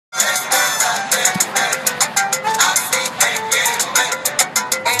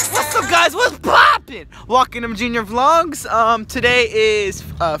guys, what's poppin'? Walking them Junior Vlogs. Today is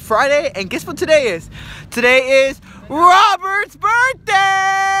Friday, and guess what today is? Today is Robert's birthday!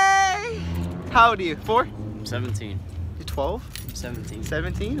 How old are you? 4? I'm 17. You're 12? I'm 17.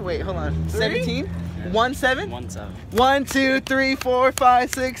 17? Wait, hold on. 3? 17? Yeah. 1 7? 1 7. 1 2 3 4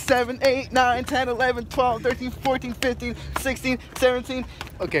 5 6 7 8 9 10 11 12 13 14 15 16 17.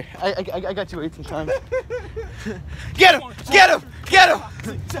 Okay, I got you 18 times. Get him! Get him! Get him!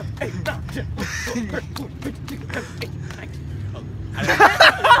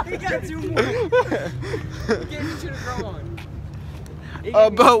 He got 2 more. Get you to grow on.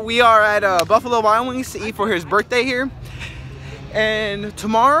 But we are at Buffalo Wild Wings to eat for his birthday here, and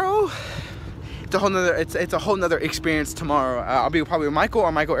tomorrow it's a whole nother experience. Tomorrow I'll be probably with Michael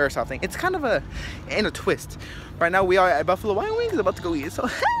or Michael Airsoft thing. It's kind of a twist. Right now we are at Buffalo Wild Wings, about to go eat. So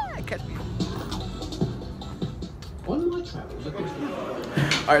catch me.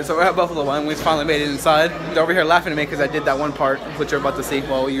 Alright, so we're at Buffalo Wild Wings. Finally made it inside. They're over here laughing at me because I did that one part, which you're about to see.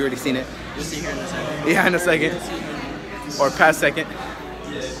 Well, you already seen it. You'll see here in a second. Yeah, in a second. Or past second.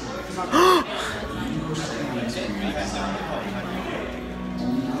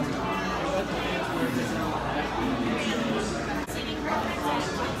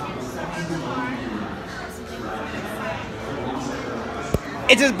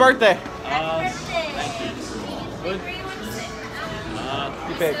 It's his birthday. Good.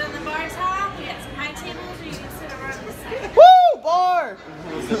 You pick. Sit on the bar top. We got some high tables, or you can sit around the side. Woo! Bar!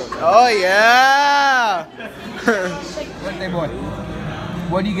 Oh, yeah! Birthday boy.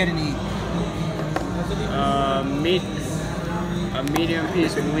 What are you gonna eat? A medium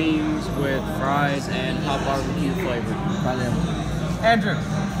piece of wings with fries and hot barbecue flavor. Andrew,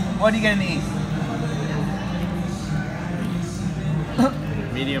 what are you gonna eat?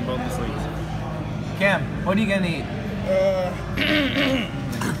 Medium boneless wings. Cam, what are you gonna eat?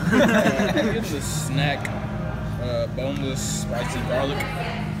 It's a snack, boneless spicy garlic.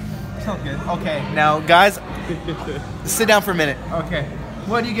 Sounds good. Okay, now guys, sit down for a minute. Okay,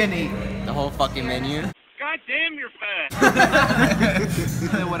 what are you gonna eat? The whole fucking menu. God damn, you're fat.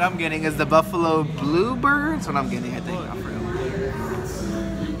 What I'm getting is the Buffalo Blue Burger. That's what I'm getting, I think. Not for real.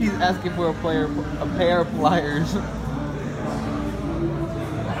 He's asking for a pair of pliers.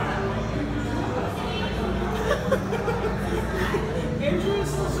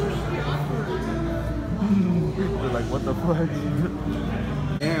 We're like, what the fuck?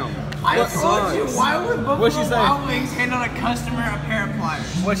 Damn. I told you, why would What'd she Buffalo say? Wild Wings hand on a customer a pair of pliers?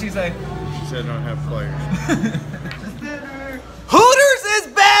 What'd she say? She said I don't have players. Hooters is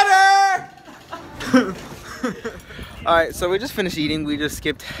better! Alright, so we just finished eating. We just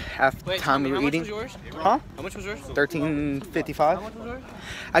skipped half the time we were eating. Huh? How much was yours? $13.55. How much was yours?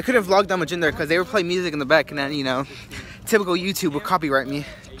 I could have vlogged that much in there because they were playing music in the back, and then, you know, typical YouTube will copyright me.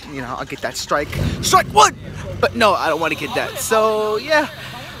 You know, I'll get that strike 1! But no, I don't want to get that. So yeah,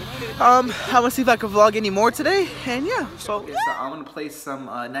 I want to see if I can vlog any more today, and yeah. So I'm gonna play some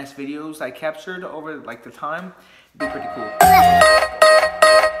nice videos I captured over like the time. It'd be pretty cool.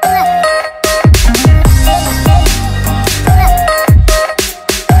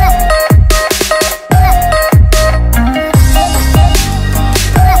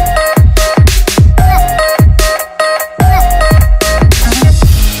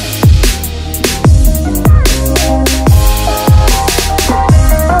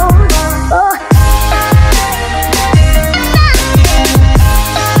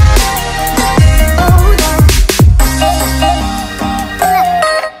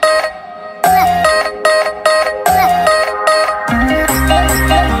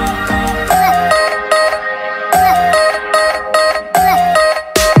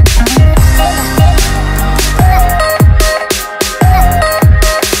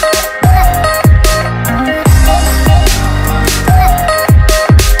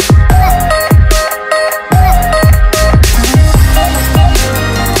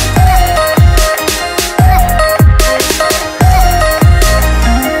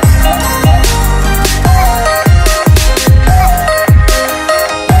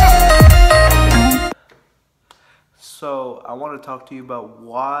 So I want to talk to you about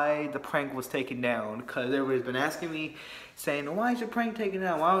why the prank was taken down, because everybody's been asking me, saying, why is your prank taken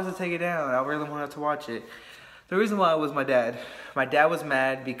down? Why was it taken down? I really wanted to watch it. The reason why was my dad. My dad was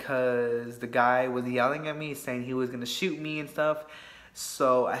mad because the guy was yelling at me, saying he was going to shoot me and stuff.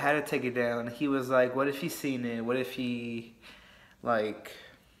 So I had to take it down. He was like, what if he seen it? What if he, like,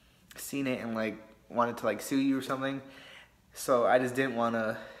 seen it and, like, wanted to, like, sue you or something? So I just didn't want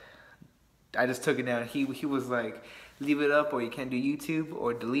to, I just took it down. He was like, leave it up or you can't do YouTube,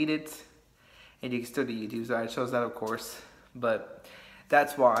 or delete it and you can still do YouTube. So I chose that, of course. But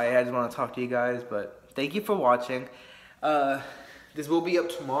that's why I just want to talk to you guys. But thank you for watching. This will be up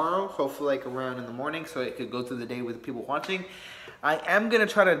tomorrow, hopefully like around in the morning, so it could go through the day with people watching. I am going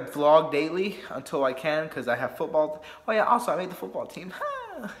to try to vlog daily until I can, because I have football. Oh yeah, also I made the football team.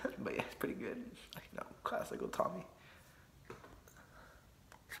 But yeah, it's pretty good. You know, classical Tommy.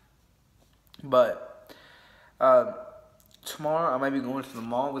 But tomorrow I might be going to the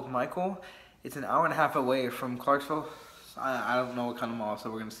mall with Michael. It's an hour and a half away from Clarksville. I don't know what kind of mall, so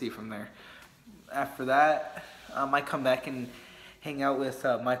we're going to see from there. After that, I might come back and hang out with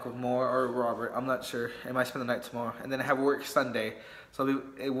Michael Moore or Robert. I'm not sure. I might spend the night tomorrow. And then I have work Sunday. So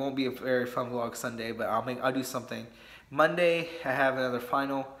it won't be a very fun vlog Sunday, but I'll do something. Monday, I have another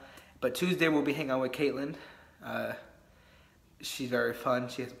final. But Tuesday, we'll be hanging out with Caitlin. She's very fun.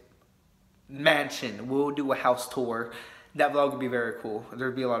 She has a mansion. We'll do a house tour. That vlog will be very cool.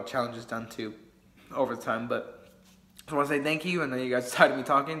 There'll be a lot of challenges done too over time. But I just want to say thank you. I know you guys are tired of me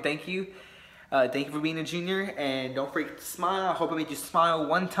talking. Thank you. Thank you for being a junior, and don't forget to smile. I hope I made you smile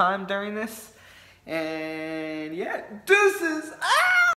one time during this. And yeah, deuces. Ah!